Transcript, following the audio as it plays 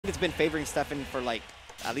been favoring Steffen for like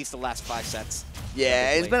at least the last 5 sets.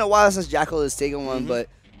 Yeah, it's been a while since Jakal has taken one, but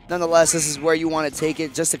nonetheless, this is where you want to take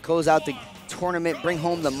it just to close out the tournament, bring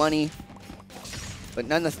home the money. But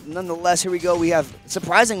nonetheless, here we go. We have,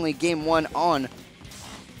 surprisingly, game 1 on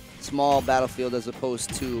small battlefield as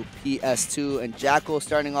opposed to PS2. And Jakal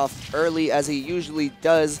starting off early as he usually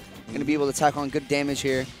does. Going to be able to tack on good damage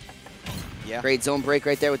here. Yeah. Great zone break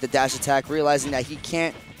right there with the dash attack, realizing that he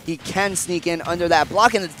can sneak in under that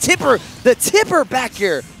block. And the tipper back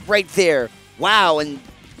here right there. Wow, and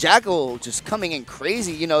Jakal just coming in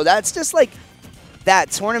crazy. You know, that's just like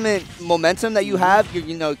that tournament momentum that you have.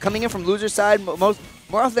 You know, coming in from loser's side, more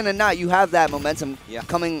often than not, you have that momentum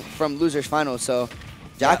coming from loser's final. So,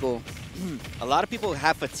 Jakal. Yeah. A lot of people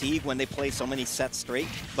have fatigue when they play so many sets straight,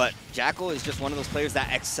 but Jakal is just one of those players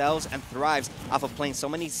that excels and thrives off of playing so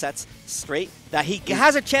many sets straight that he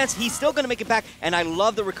has a chance. He's still going to make it back, and I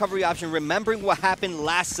love the recovery option, remembering what happened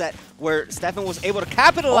last set where Steffen was able to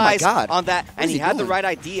capitalize on that, and he had the right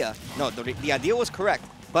idea. No, the idea was correct,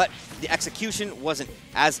 but the execution wasn't,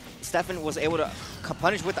 as Steffen was able to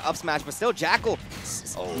punish with the up smash, but still Jakal,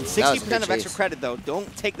 60% of extra credit, though.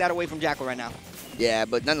 Don't take that away from Jakal right now. Yeah,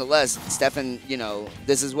 but nonetheless, Steffen, you know,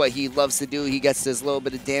 this is what he loves to do. He gets this little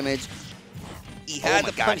bit of damage. He had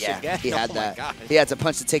to punch again. He had that. He had to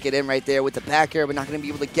punch the ticket in right there with the back air, but not going to be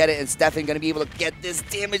able to get it. And Steffen going to be able to get this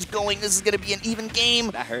damage going. This is going to be an even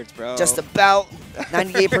game. That hurts, bro. Just about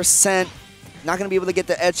 98%. Not going to be able to get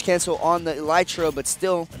the edge cancel on the Elytra, but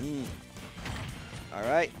still. All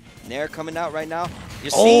right. Nair coming out right now.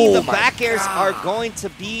 You see the back airs are going to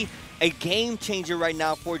be a game changer right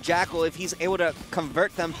now for Jakal if he's able to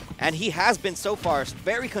convert them, and he has been so far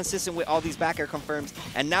very consistent with all these back air confirms,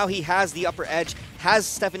 and now he has the upper edge, has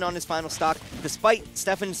Steffen on his final stock, despite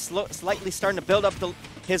Steffen slightly starting to build up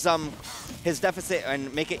his deficit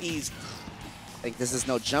and make it ease. I think this is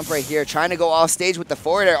no jump right here, trying to go off stage with the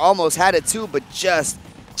forward air, almost had it too, but just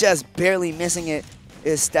barely missing it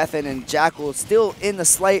is Steffen, and Jakal still in the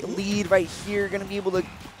slight lead right here, gonna be able to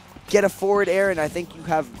get a forward air, and I think you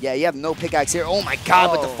have no pickaxe here. Oh my god,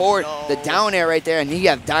 with the forward, the down air right there, and you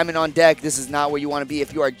have Diamond on deck. This is not where you want to be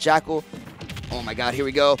if you are Jakal. Oh my god, here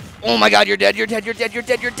we go. Oh my god, you're dead, you're dead, you're dead, you're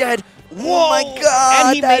dead, you're dead. Whoa. Oh my god,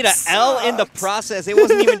 and he made an L in the process. It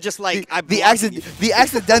wasn't even just like the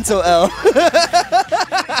accidental L.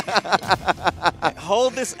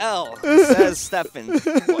 Hold this L, says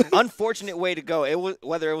Steffen. Unfortunate way to go. It was,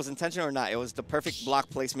 whether it was intentional or not, it was the perfect block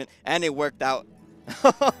placement, and it worked out.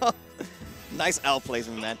 Nice L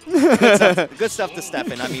placement, man. Good stuff to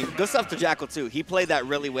Steffen. I mean, good stuff to Jakal too. He played that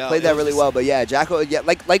really well. But yeah, Jakal. Yeah,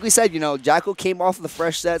 like we said, you know, Jakal came off of the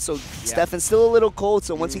fresh set, so Steffen's still a little cold.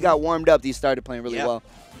 So once he got warmed up, he started playing really well.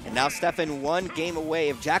 And now Steffen 1 game away.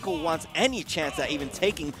 If Jakal wants any chance at even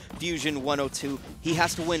taking Fusion 102, he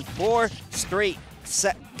has to win 4 straight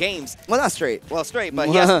set games. Well, not straight. Well, straight, but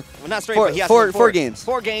he has well, not straight, but he has four games.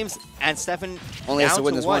 4 games, and Steffen only has to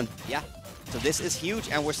win this one. Yeah. So this is huge,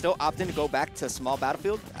 and we're still opting to go back to small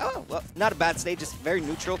battlefield. Oh, well, not a bad stage, just very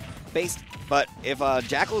neutral based. But if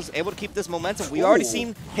Jakal is able to keep this momentum, we already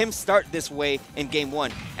seen him start this way in game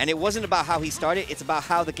 1. And it wasn't about how he started, it's about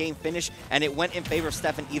how the game finished, and it went in favor of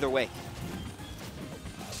Steffen either way.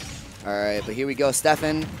 All right, but here we go,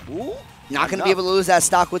 Steffen. Not going to be able to lose that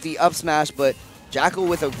stock with the up smash, but Jakal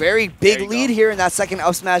with a very big lead here in that second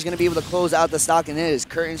up smash, going to be able to close out the stock, and it is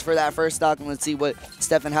curtains for that first stock. And let's see what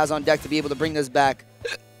Steffen has on deck to be able to bring this back.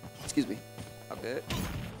 Excuse me. Okay.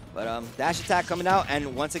 But dash attack coming out,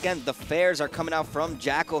 and once again, the fares are coming out from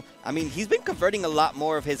Jakal. I mean, he's been converting a lot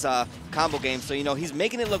more of his combo games, so, you know, he's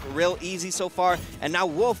making it look real easy so far. And now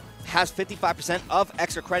Wolf has 55% of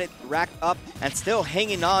extra credit racked up and still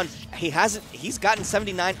hanging on. He's gotten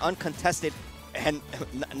 79 uncontested and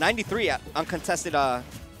 93 uncontested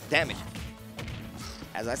damage.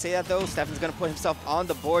 As I say that, though, Steffen's going to put himself on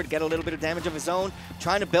the board, get a little bit of damage of his own,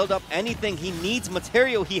 trying to build up anything. He needs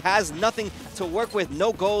material. He has nothing to work with.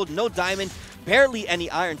 No gold, no diamond, barely any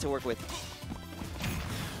iron to work with.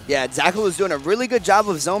 Yeah, Jakal is doing a really good job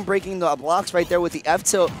of zone breaking the blocks right there with the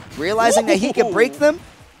F-tilt, realizing that he can break them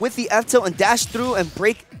with the F-tilt and dash through and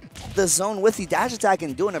break the zone with the dash attack,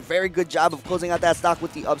 and doing a very good job of closing out that stock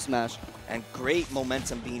with the up smash. And great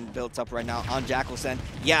momentum being built up right now on Jakal's end.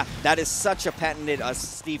 Yeah, that is such a patented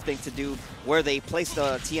Steve thing to do, where they place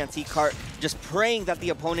the TNT cart, just praying that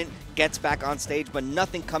the opponent gets back on stage, but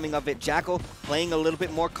nothing coming of it. Jakal playing a little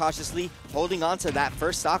bit more cautiously, holding on to that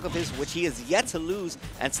first stock of his, which he is yet to lose,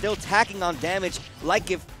 and still tacking on damage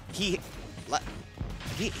like if he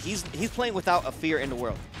he's playing without a fear in the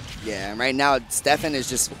world. Yeah, and right now, Steffen is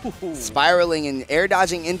just spiraling and air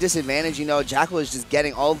dodging in disadvantage. You know, Jakal is just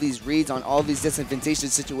getting all these reads on all these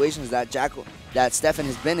disadvantageous situations that Steffen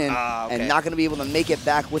has been in, okay. and not going to be able to make it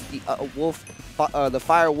back with the the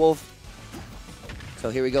Fire Wolf. So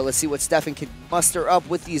here we go. Let's see what Steffen can muster up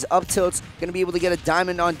with these up tilts. Going to be able to get a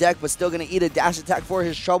diamond on deck, but still going to eat a dash attack for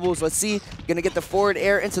his troubles. Let's see. Going to get the forward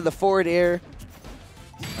air into the forward air.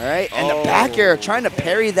 All right, and the back air, trying to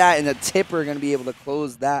parry that, and the tipper going to be able to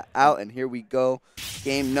close that out. And here we go.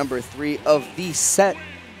 Game number 3 of the set.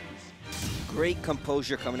 Great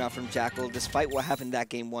composure coming out from Jakal. Despite what happened that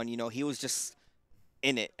game 1, you know, he was just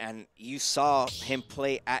in it, and you saw him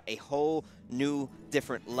play at a whole new,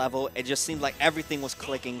 different level. It just seemed like everything was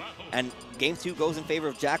clicking, and game 2 goes in favor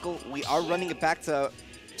of Jakal. We are running it back to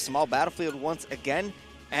small battlefield once again,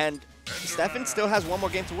 and Steffen still has one more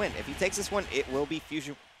game to win. If he takes this one, it will be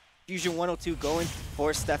Fusion 102 going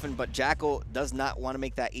for Steffen, but Jakal does not want to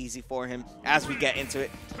make that easy for him as we get into it.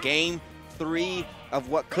 Game 3 of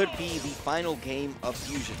what could be the final game of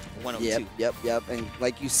Fusion 102. Yep. And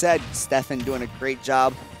like you said, Steffen doing a great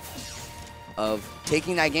job of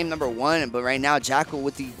taking that game number 1, but right now Jakal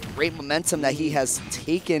with the great momentum that he has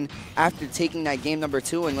taken after taking that game number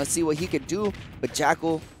 2, and let's see what he could do. But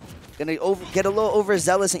Jakal gonna get a little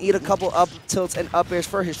overzealous and eat a couple up tilts and up airs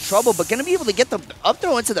for his trouble, but gonna be able to get the up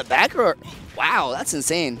throw into the back row. Wow, that's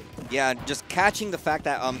insane. Yeah, just catching the fact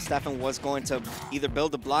that Steffen was going to either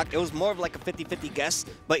build a block. It was more of like a 50-50 guess,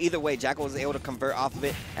 but either way, Jakal was able to convert off of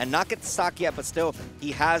it and not get the stock yet, but still,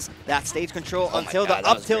 he has that stage control until the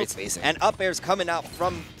up tilts and up airs coming out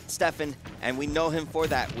from Steffen, and we know him for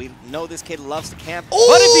that. We know this kid loves to camp, but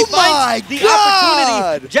if he finds the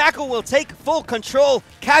opportunity, Jakal will take full control,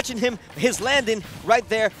 catching him, his landing right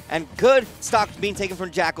there, and good stock being taken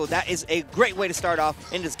from Jakal. That is a great way to start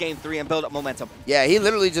off in this game 3 and build up momentum. Yeah, he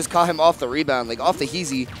literally just caught him off the rebound, like off the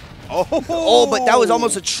heezy. Oh, but that was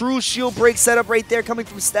almost a true shield break setup right there coming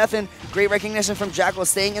from Steffen. Great recognition from Jakal,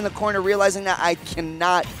 staying in the corner, realizing that I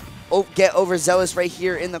cannot get overzealous right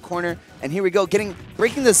here in the corner. And here we go,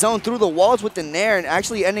 breaking the zone through the walls with the nair and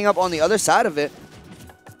actually ending up on the other side of it.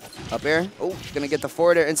 Up air. Oh, gonna get the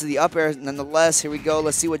forward air into the up air. Nonetheless, here we go.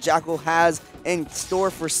 Let's see what Jakal has in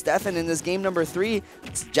store for Steffen in this game number 3.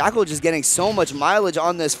 Jakal just getting so much mileage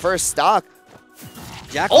on this first stock.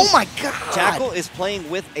 Oh my God! Jakal is playing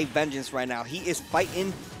with a vengeance right now. He is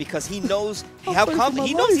fighting because he knows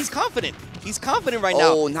he's confident. He's confident right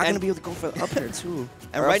now. Oh, not going to be able to go for the up air too.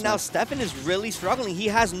 And right now, Steffen is really struggling. He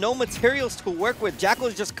has no materials to work with. Jakal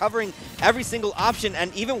is just covering every single option,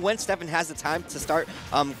 and even when Steffen has the time to start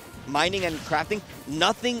mining and crafting,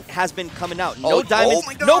 nothing has been coming out. No diamonds,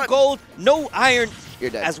 no gold, no iron. You're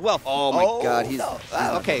dead as well. Oh my God, he's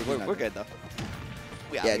okay. We're good though.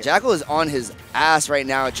 Yeah, Jakal is on his ass right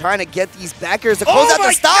now, trying to get these backers to close out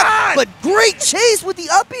the stock. But great chase with the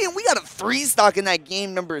uppie, and we got a 3 stock in that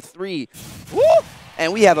game number 3. Woo!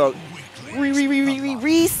 And we have a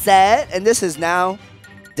reset, and this is now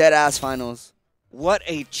dead ass finals. What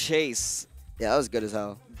a chase! Yeah, that was good as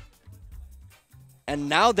hell. And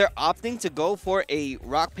now they're opting to go for a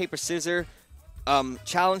rock paper scissors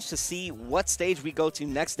challenge to see what stage we go to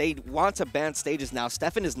next. They want to ban stages now.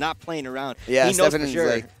 Steffen is not playing around. Yeah, he knows Steffen for sure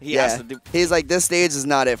like, he has to do. He's like, this stage is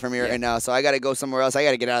not it for me right now, so I got to go somewhere else. I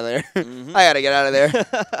got to get out of there. I got to get out of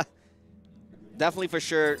there. Definitely for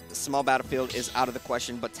sure, small battlefield is out of the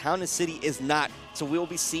question, but town and city is not. So we'll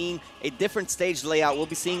be seeing a different stage layout. We'll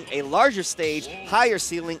be seeing a larger stage, higher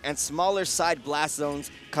ceiling, and smaller side blast zones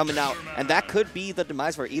coming out. And that could be the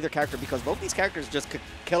demise for either character because both these characters just could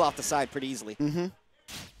kill off the side pretty easily.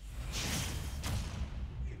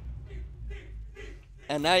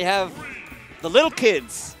 And now you have the little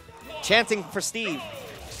kids chanting for Steve.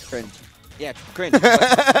 Cringe. Yeah, cringe.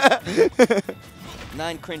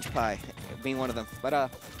 9 cringe pie being one of them. But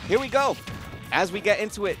here we go. As we get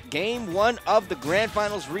into it, game 1 of the grand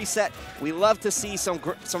finals reset. We love to see some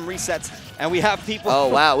resets, and we have people. Oh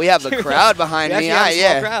wow, we have the crowd behind me.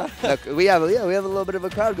 Crowd. Look, we have a little bit of a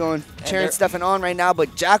crowd going, cheering Steffen on right now.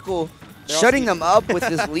 But Jakal shutting them up with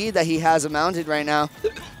this lead that he has mounted right now.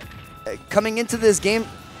 Coming into this game,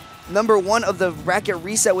 number 1 of the bracket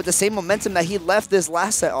reset with the same momentum that he left this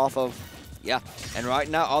last set off of. Yeah, and right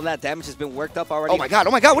now all that damage has been worked up already. Oh my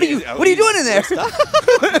God! What are you doing in there?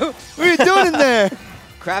 What are you doing in there?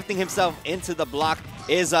 Crafting himself into the block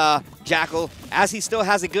is Jakal, as he still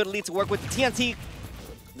has a good lead to work with. The TNT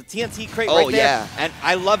crate right there. Yeah. And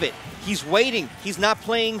I love it. He's waiting. He's not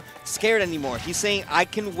playing scared anymore. He's saying, I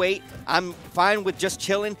can wait. I'm fine with just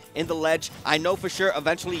chilling in the ledge. I know for sure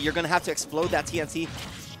eventually you're going to have to explode that TNT.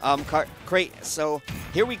 crate. So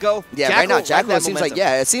here we go. Yeah, Jakal right now Jakal, it seems like,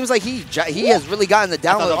 it seems like he has really gotten the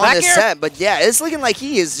download on this set. But yeah, it's looking like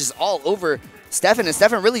he is just all over Steffen, and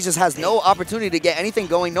Steffen really just has no opportunity to get anything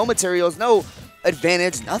going, no materials, no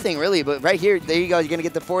advantage, nothing really. But right here, there you go, you're going to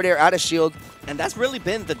get the forward air out of shield. And that's really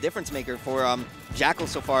been the difference maker for Jakal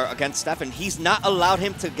so far against Steffen. He's not allowed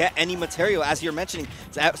him to get any material, as you're mentioning.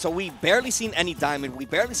 So we barely seen any diamond. We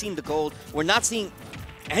barely seen the gold. We're not seeing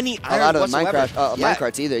any iron out of whatsoever.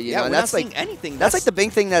 minecarts either. You know, we're and not that's like seeing anything. That's like the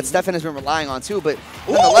big thing that Steffen has been relying on too. But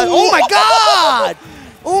oh my God!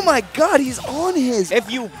 Oh my God! He's on his. If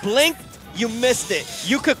you blinked, you missed it.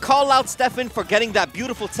 You could call out Steffen for getting that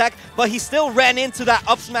beautiful tech, but he still ran into that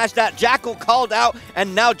up smash that Jakal called out,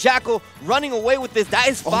 and now Jakal running away with this. That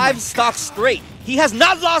is 5 stocks straight. He has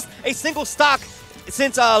not lost a single stock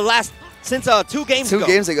since 2 games ago. 2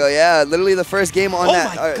 games ago, yeah. Literally the first game on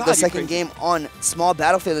the second game on small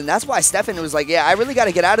battlefield, and that's why Steffen was like, yeah, I really got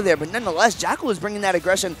to get out of there. But nonetheless, Jakal was bringing that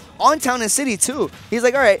aggression on Town and City too. He's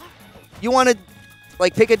like, all right, you want to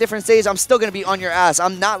like pick a different stage? I'm still gonna be on your ass.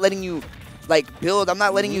 I'm not letting you like build. I'm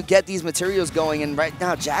not letting you get these materials going. And right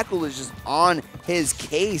now, Jakal is just on his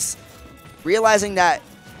case, realizing that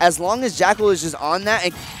as long as Jakal is just on that,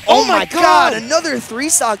 and oh my God, another 3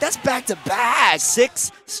 stock. That's back to back.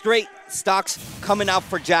 6 straight stocks coming out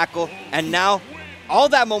for Jakal, and now all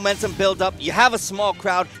that momentum build up. You have a small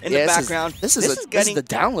crowd in the background. This is the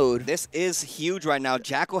download. This is huge right now.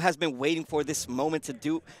 Jakal has been waiting for this moment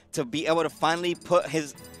to be able to finally put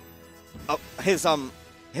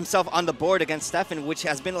himself on the board against Steffen, which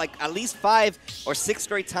has been like at least 5 or 6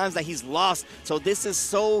 straight times that he's lost. So this is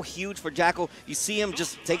so huge for Jakal. You see him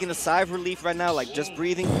just taking a sigh of relief right now, like just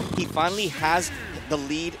breathing. He finally has the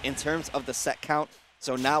lead in terms of the set count.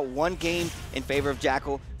 So now 1 game in favor of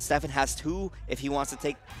Jakal. Steffen has 2 if he wants to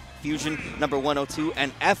take Fusion number 102.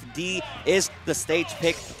 And FD is the stage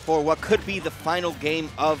pick for what could be the final game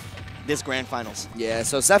of this grand finals. Yeah,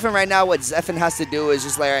 so Steffen right now, what Steffen has to do is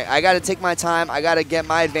just like, all right, I got to take my time. I got to get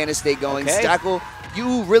my advantage state going. Okay. Jakal,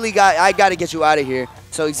 I got to get you out of here.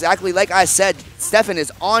 So exactly like I said, Steffen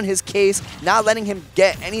is on his case, not letting him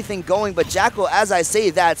get anything going. But Jakal, as I say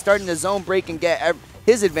that, starting to zone break and get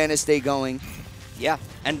his advantage state going. Yeah,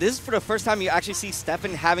 and this is for the first time you actually see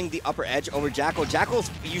Steffen having the upper edge over Jakal.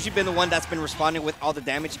 Jakal's usually been the one that's been responding with all the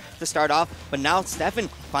damage to start off, but now Steffen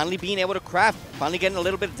finally being able to craft, finally getting a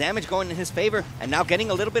little bit of damage going in his favor, and now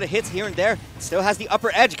getting a little bit of hits here and there. Still has the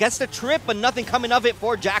upper edge, gets the trip, but nothing coming of it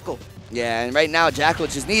for Jakal. Yeah, and right now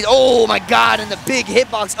Jakal just needs, oh my God, and the big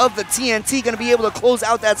hitbox of the TNT going to be able to close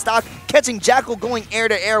out that stock, catching Jakal going air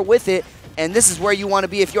to air with it, and this is where you want to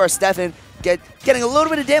be if you are Steffen. Getting a little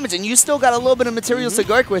bit of damage, and you still got a little bit of materials to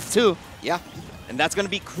work with too. Yeah, and that's going to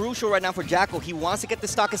be crucial right now for Jakal. He wants to get the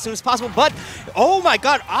stock as soon as possible, but oh my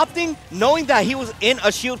God, opting, knowing that he was in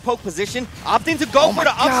a shield poke position, opting to go for the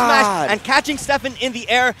up smash and catching Steffen in the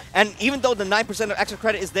air, and even though the 9% of extra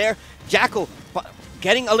credit is there, Jakal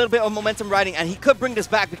getting a little bit of momentum riding, and he could bring this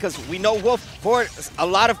back because we know Wolf for a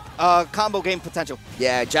lot of combo game potential.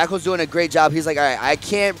 Yeah, Jakal's doing a great job. He's like, all right, I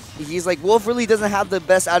can't. He's like, Wolf really doesn't have the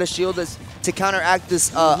best out of shield to counteract this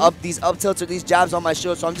these up tilts or these jabs on my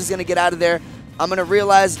shield, so I'm just gonna get out of there. I'm going to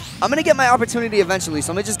realize I'm going to get my opportunity eventually.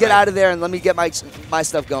 So let me just get out of there and let me get my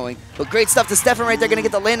stuff going. But great stuff to Steffen right there. Going to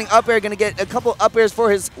get the landing up air. Going to get a couple up airs for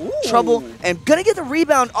his trouble. And going to get the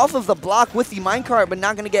rebound off of the block with the minecart, but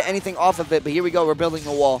not going to get anything off of it. But here we go. We're building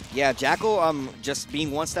the wall. Yeah, Jakal just being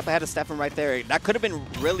 1 step ahead of Steffen right there. That could have been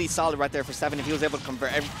really solid right there for Steffen if he was able to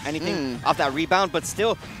convert anything off that rebound. But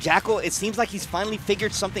still, Jakal, it seems like he's finally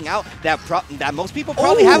figured something out that most people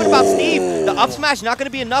probably haven't about Steve. The up smash not going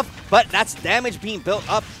to be enough, but that's damage being built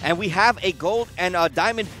up, and we have a gold and a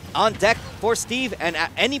diamond on deck for Steve, and at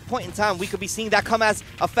any point in time we could be seeing that come as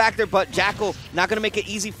a factor, but Jakal not going to make it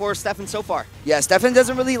easy for Steffen so far. Yeah, Steffen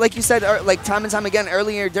doesn't really, like you said, like time and time again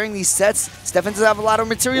earlier during these sets, Steffen doesn't have a lot of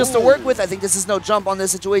materials to work with. I think this is no jump on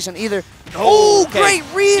this situation either. Great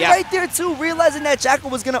read right there too, realizing that Jakal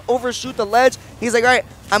was going to overshoot the ledge. He's like, all right,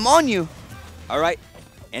 I'm on you. All right.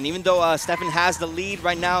 And even though Steffen has the lead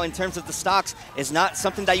right now in terms of the stocks, it's not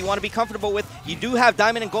something that you want to be comfortable with. You do have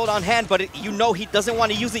diamond and gold on hand, but you know he doesn't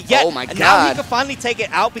want to use it yet. Oh my God. And now he can finally take it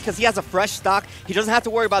out because he has a fresh stock. He doesn't have to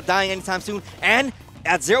worry about dying anytime soon. And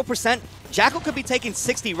at 0%, Jakal could be taking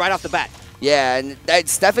 60 right off the bat. Yeah, and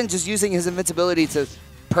Steffen just using his invincibility to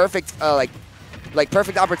perfect,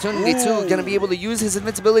 perfect opportunity too. Gonna be able to use his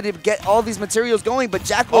invincibility to get all these materials going. But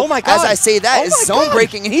Jakal, as I say that, is zone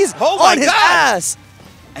breaking, and he's on his ass.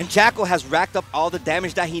 And Jakal has racked up all the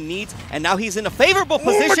damage that he needs, and now he's in a favorable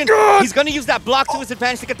position. He's going to use that block to his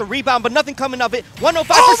advantage to get the rebound, but nothing coming of it. 105%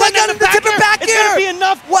 the back air. It's going to be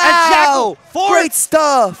enough. Wow. And Jakal, 4 Great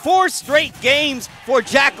stuff. 4 straight games for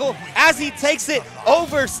Jakal as he takes it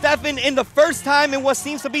over Steffen in the first time in what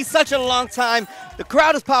seems to be such a long time. The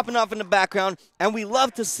crowd is popping off in the background, and we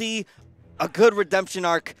love to see a good redemption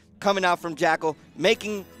arc coming out from Jakal,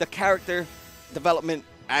 making the character development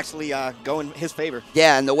actually go in his favor.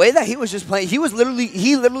 Yeah, and the way that he was just playing, he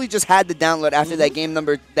literally just had the download after that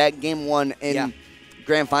game 1 in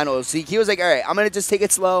grand finals. He was like, all right, I'm gonna just take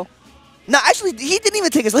it slow. No, actually, he didn't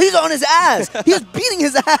even take it slow. He was on his ass. He was beating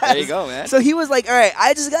his ass. There you go, man. So he was like, all right,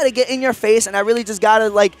 I just gotta get in your face, and I really just gotta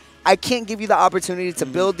like, I can't give you the opportunity to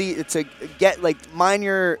build mine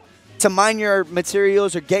your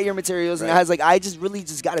materials or get your materials. And I was like, I just really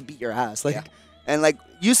just gotta beat your ass. Like, and like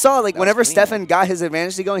you saw, like whenever Steffen got his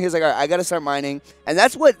advantage going, he was like, all right, I gotta start mining, and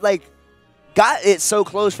that's what like got it so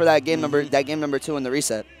close for that game number 2 in the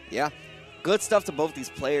reset. Yeah. Good stuff to both these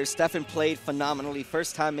players. Steffen played phenomenally.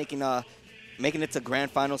 First time making it to grand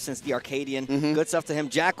finals since the Arcadian. Good stuff to him.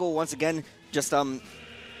 Jakal, once again, just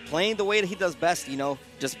playing the way that he does best, you know,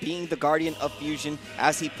 just being the guardian of Fusion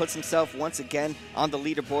as he puts himself once again on the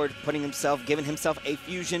leaderboard, giving himself a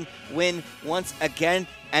Fusion win once again.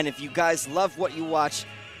 And if you guys love what you watch,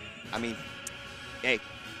 I mean, hey,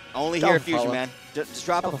 only here at Fusion, man. Just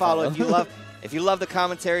drop a follow if you love. If you love the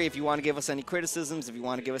commentary, if you want to give us any criticisms, if you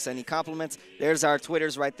want to give us any compliments, there's our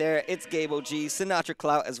Twitters right there. It's Gabe OG, Sinatra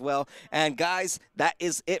Clout as well. And guys, that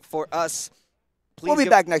is it for us. We'll be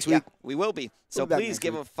back next week. We will be. So please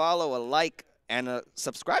give a follow, a like, and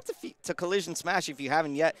subscribe to Collision Smash if you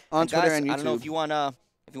haven't yet. On Twitter guys, and YouTube. I don't know if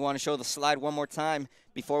you want to show the slide one more time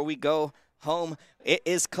before we go home. It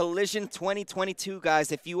is Collision 2022,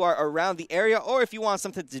 guys. If you are around the area or if you want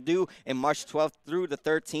something to do in March 12th through the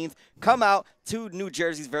 13th, come out to New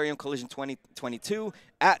Jersey's very own Collision 2022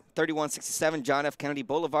 at 3167 John F. Kennedy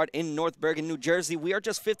Boulevard in North Bergen, New Jersey. We are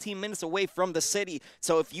just 15 minutes away from the city.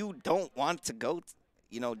 So if you don't want to go,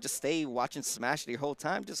 you know, just stay watching Smash the whole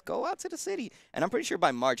time, just go out to the city. And I'm pretty sure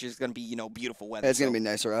by March it's going to be, you know, beautiful weather. It's going to be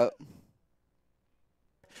nicer out.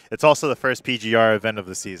 It's also the first PGR event of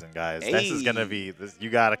the season, guys. Hey. This is going to be, you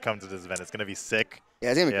got to come to this event. It's going to be sick.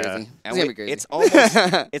 Yeah, it's going to be crazy. And It's going to be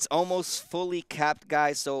crazy. It's almost fully capped,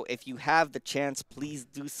 guys. So if you have the chance, please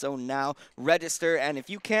do so now. Register. And if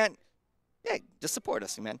you can't, yeah, just support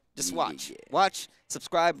us, man. Just watch. Watch,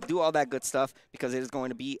 subscribe, do all that good stuff because it is going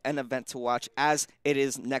to be an event to watch as it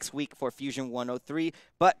is next week for Fusion 103.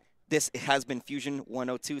 But this has been Fusion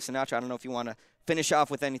 102. Sinatra, I don't know if you want to finish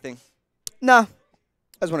off with anything. No.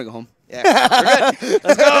 I just want to go home. Yeah, we're good.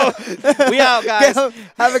 Let's go. We out, guys.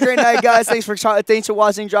 Have a great night, guys. Thanks for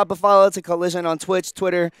watching. Drop a follow to Collision on Twitch,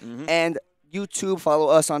 Twitter, and YouTube. Follow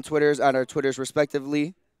us on our Twitters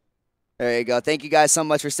respectively. There you go. Thank you guys so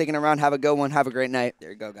much for sticking around. Have a good one. Have a great night.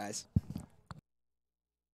 There you go, guys.